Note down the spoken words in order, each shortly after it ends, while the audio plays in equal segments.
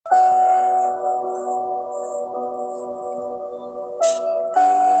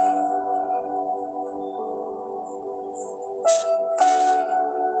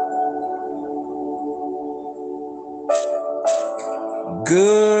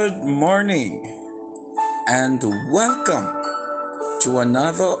Good morning and welcome to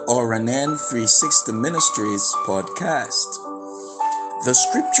another RNN 360 Ministries podcast. The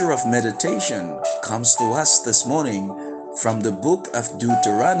scripture of meditation comes to us this morning from the book of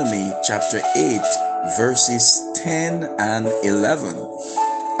Deuteronomy chapter 8 verses 10 and 11.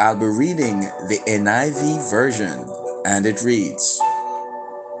 I'll be reading the NIV version and it reads,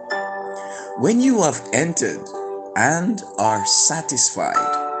 "When you have entered and are satisfied,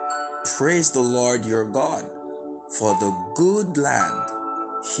 praise the Lord your God for the good land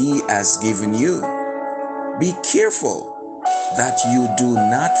he has given you. Be careful that you do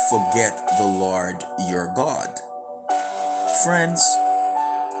not forget the Lord your God." Friends,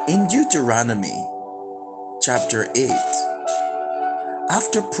 in Deuteronomy chapter 8,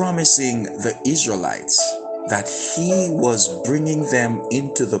 after promising the Israelites that he was bringing them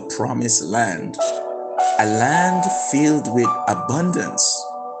into the promised land, a land filled with abundance,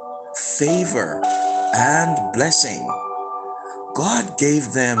 favor, and blessing, God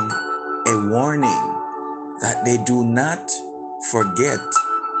gave them a warning that they do not forget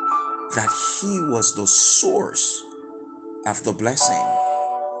that he was the source of the blessing.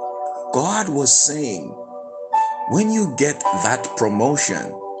 God was saying, when you get that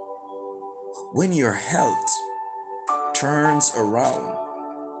promotion, when your health turns around,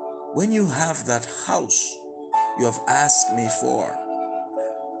 when you have that house you have asked me for,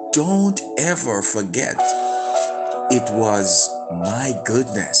 don't ever forget it was my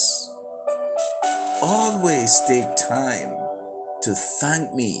goodness. Always take time to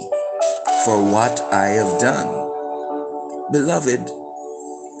thank me for what I have done. Beloved,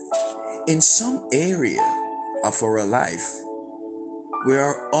 in some area of our life, we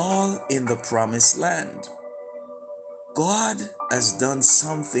are all in the promised land. God has done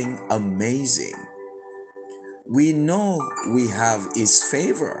something amazing. We know we have his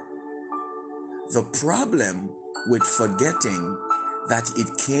favor. The problem with forgetting that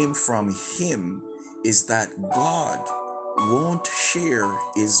it came from him is that God won't share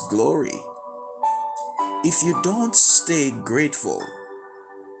his glory. If you don't stay grateful,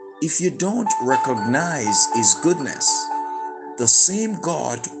 if you don't recognize his goodness, the same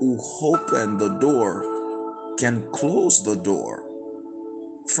God who opened the door can close the door.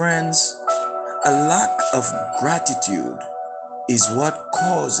 Friends, a lack of gratitude is what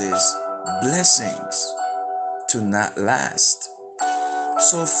causes blessings to not last.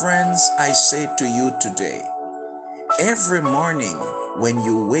 So friends, I say to you today, every morning when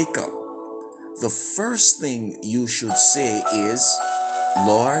you wake up, the first thing you should say is,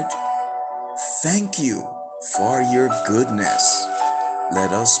 Lord, thank you for your goodness.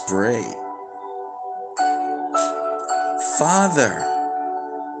 Let us pray. Father,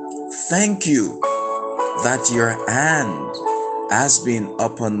 thank you that your hand has been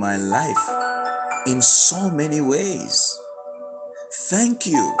upon my life in so many ways. Thank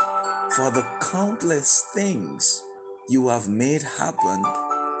you for the countless things you have made happen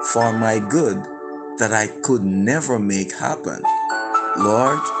for my good that I could never make happen.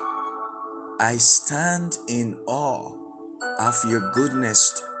 Lord, I stand in awe of your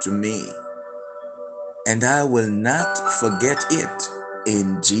goodness to me, and I will not forget it.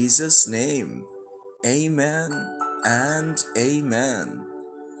 In Jesus' name, amen and amen.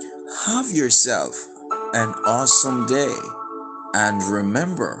 Have yourself an awesome day, and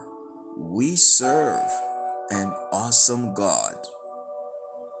remember, we serve an awesome God.